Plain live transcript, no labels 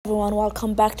everyone,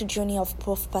 welcome back to Journey of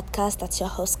Proof podcast. That's your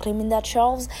host, Cleminda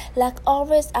Charles. Like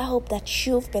always, I hope that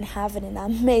you've been having an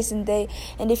amazing day.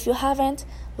 And if you haven't,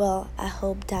 well, I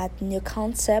hope that new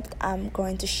concept I'm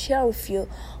going to share with you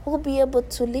will be able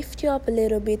to lift you up a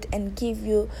little bit and give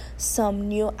you some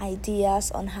new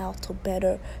ideas on how to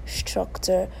better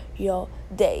structure your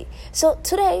day. So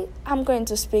today, I'm going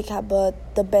to speak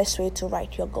about the best way to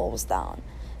write your goals down.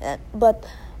 But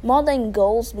more than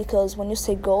goals, because when you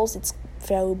say goals, it's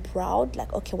very broad.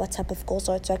 Like, okay, what type of goals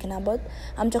are you talking about?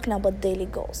 I'm talking about daily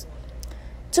goals.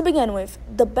 To begin with,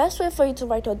 the best way for you to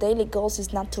write your daily goals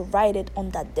is not to write it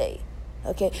on that day.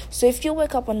 Okay, so if you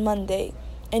wake up on Monday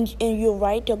and you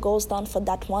write your goals down for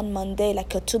that one Monday,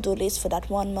 like your to-do list for that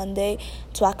one Monday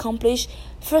to accomplish,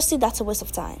 firstly, that's a waste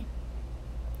of time.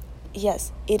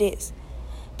 Yes, it is.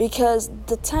 Because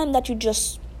the time that you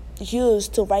just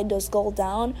used to write those goals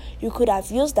down, you could have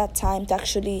used that time to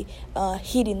actually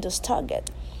hitting those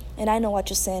target. And I know what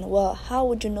you're saying. Well, how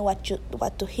would you know what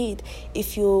to hit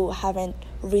if you haven't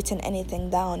written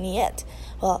anything down yet?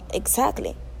 Well,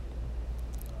 exactly.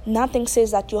 Nothing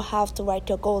says that you have to write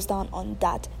your goals down on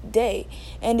that day.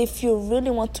 And if you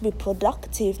really want to be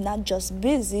productive, not just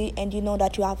busy, and you know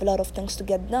that you have a lot of things to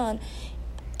get done,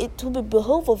 it will be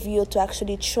behove of you to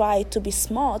actually try to be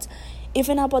smart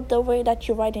even about the way that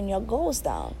you're writing your goals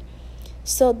down.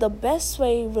 So the best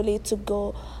way really to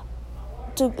go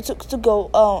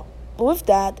with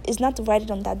that is not to write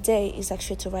it on that day, is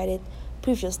actually to write it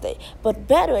previous day. But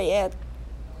better yet,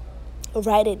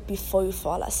 write it before you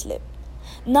fall asleep.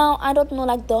 Now, I don't know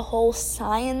like the whole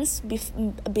science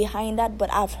behind that, but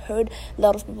I've heard a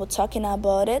lot of people talking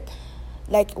about it.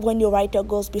 Like when you write your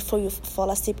goals before you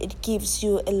fall asleep, it gives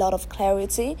you a lot of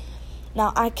clarity.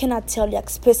 Now, I cannot tell you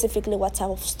specifically what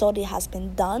type of study has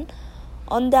been done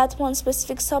on that one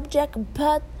specific subject,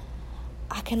 but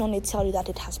I can only tell you that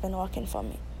it has been working for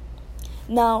me.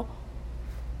 Now,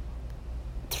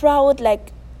 throughout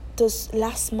like these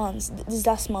last months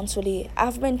really,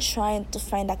 I've been trying to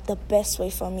find like the best way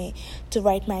for me to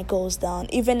write my goals down,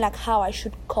 even like how I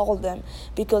should call them,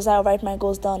 because I write my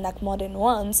goals down like more than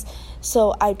once.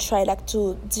 So I try like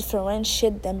to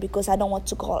differentiate them, because I don't want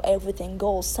to call everything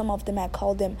goals. Some of them I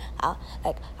call them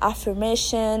like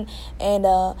affirmation, and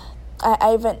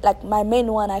I even like my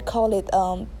main one I call it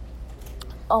oh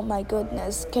my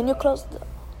goodness, can you close the...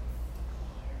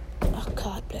 Oh,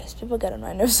 God bless. People get on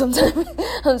my nerves sometimes.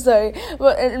 I'm sorry.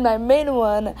 But in my main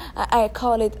one, I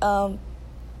call it,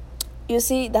 you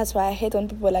see, that's why I hate when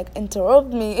people like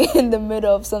interrupt me in the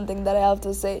middle of something that I have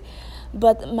to say.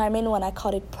 But my main one, I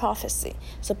call it prophecy.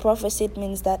 So prophecy, it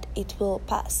means that it will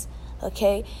pass.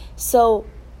 Okay? So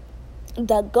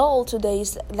the goal today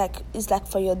is like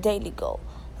for your daily goal.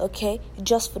 Okay?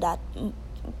 Just for that.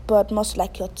 But most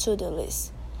like your to-do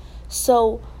list.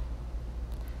 So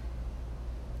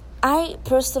I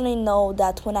personally know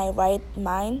that when I write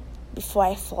mine before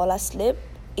I fall asleep,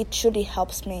 it truly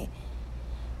helps me,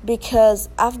 because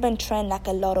I've been trying like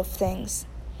a lot of things,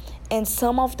 and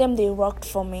some of them they worked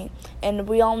for me, and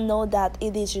we all know that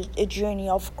it is a journey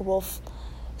of growth.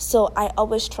 So I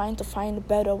always trying to find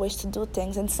better ways to do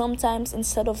things, and sometimes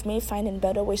instead of me finding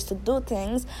better ways to do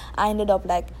things, I ended up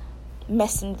like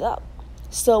messing it up.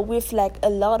 So with like a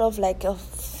lot of like a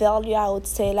failure, I would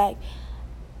say, like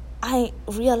I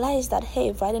realized that,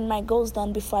 hey, writing my goals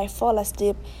down before I fall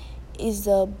asleep is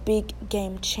a big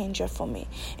game changer for me.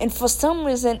 And for some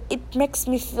reason, it makes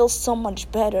me feel so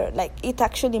much better. Like, it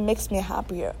actually makes me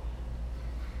happier.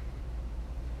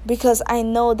 Because I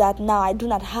know that now I do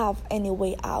not have any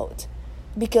way out.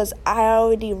 Because I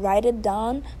already write it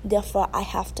down, therefore I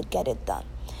have to get it done.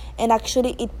 And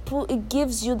actually, it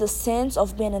gives you the sense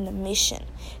of being on a mission.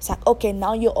 It's like, okay,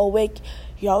 now you're awake,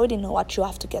 you already know what you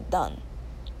have to get done.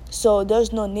 So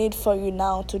there's no need for you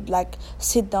now to like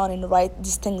sit down and write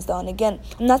these things down again.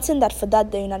 I'm not saying that for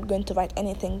that day you're not going to write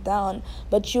anything down,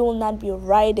 but you will not be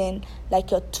writing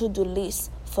like your to-do list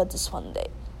for this one day.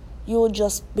 You will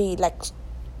just be like,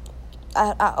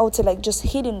 I would say like just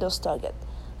hitting those targets,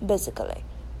 basically.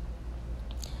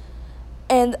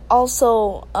 And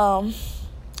also,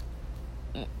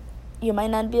 you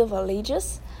might not be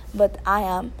religious, but I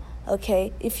am.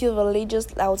 Okay, if you're religious,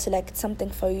 I would say like it's something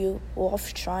for you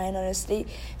worth trying. Honestly,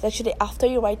 it's actually after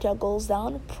you write your goals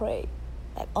down, pray.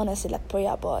 Like honestly, like pray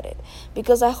about it,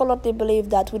 because I wholeheartedly believe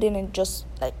that we didn't just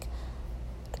like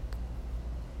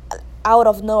out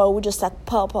of nowhere we just like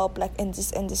pop up like in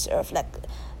this earth. Like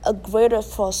a greater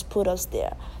force put us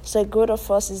there. So a greater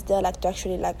force is there like to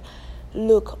actually like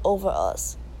look over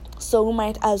us. So we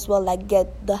might as well like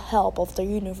get the help of the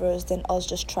universe than us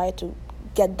just try to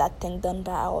get that thing done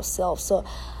by ourselves. So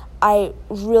I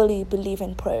really believe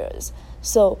in prayers.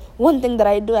 So one thing that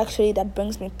I do actually that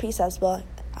brings me peace as well,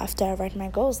 after I write my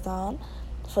goals down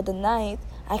for the night,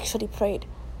 I actually prayed.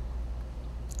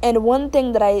 And one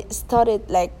thing that I started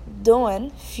like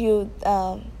doing few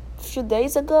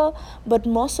days ago, but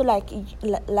more so like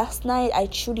last night, I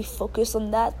truly focused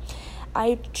on that.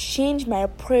 I changed my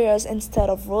prayers. Instead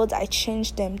of words, I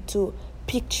changed them to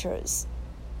pictures.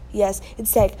 Yes,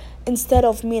 it's like instead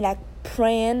of me like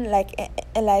praying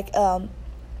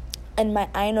in my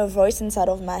inner voice inside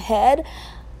of my head,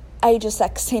 I just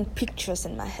like sent pictures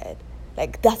in my head.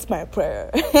 Like that's my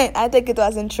prayer. I think it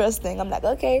was interesting. I'm like,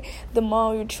 okay, the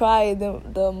more you try,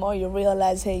 the more you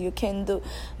realize, hey, you can do.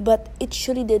 But it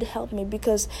surely did help me,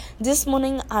 because this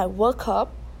morning I woke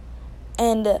up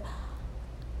and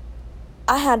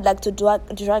I had like to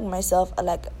drag myself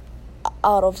like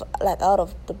out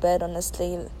of the bed,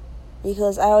 honestly,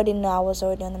 because I already know I was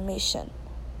already on a mission.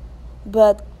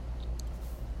 But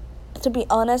to be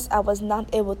honest, I was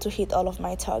not able to hit all of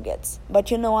my targets. But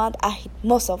you know what? I hit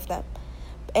most of them.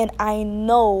 And I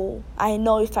know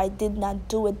if I did not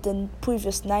do it the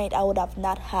previous night, I would have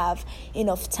not have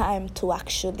enough time to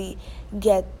actually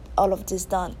get all of this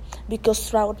done. Because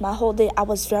throughout my whole day, I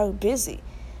was very busy.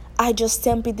 I just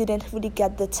simply didn't really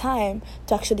get the time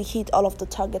to actually hit all of the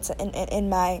targets in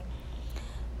my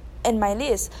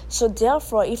list. So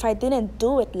therefore, if I didn't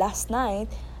do it last night,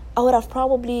 I would have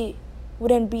probably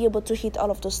wouldn't be able to hit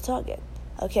all of those targets.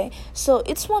 Okay, so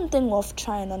it's one thing worth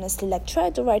trying, honestly. Like, try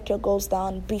to write your goals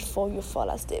down before you fall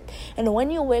asleep. And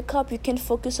when you wake up, you can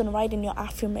focus on writing your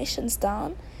affirmations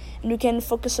down, and you can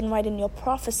focus on writing your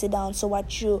prophecy down. So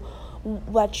what you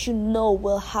know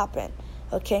will happen.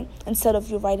 Okay, instead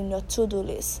of you writing your to-do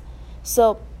list.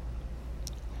 So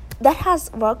that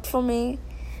has worked for me.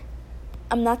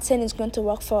 I'm not saying it's going to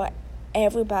work for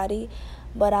everybody,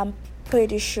 but I'm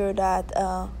pretty sure that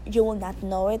you will not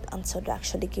know it until you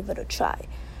actually give it a try.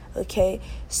 Okay,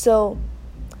 so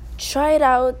try it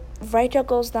out. Write your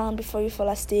goals down before you fall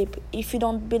asleep. If you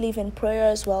don't believe in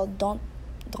prayers, well, don't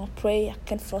pray. I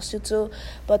can't force you to.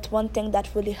 But one thing that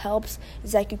really helps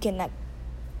is like you can like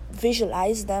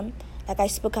visualize them. Like I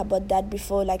spoke about that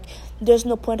before. Like there's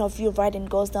no point of you writing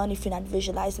goals down if you're not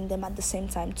visualizing them at the same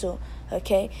time too.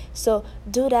 Okay, so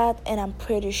do that, and I'm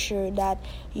pretty sure that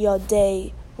your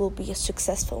day will be a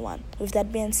successful one. With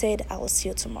that being said, I will see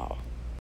you tomorrow.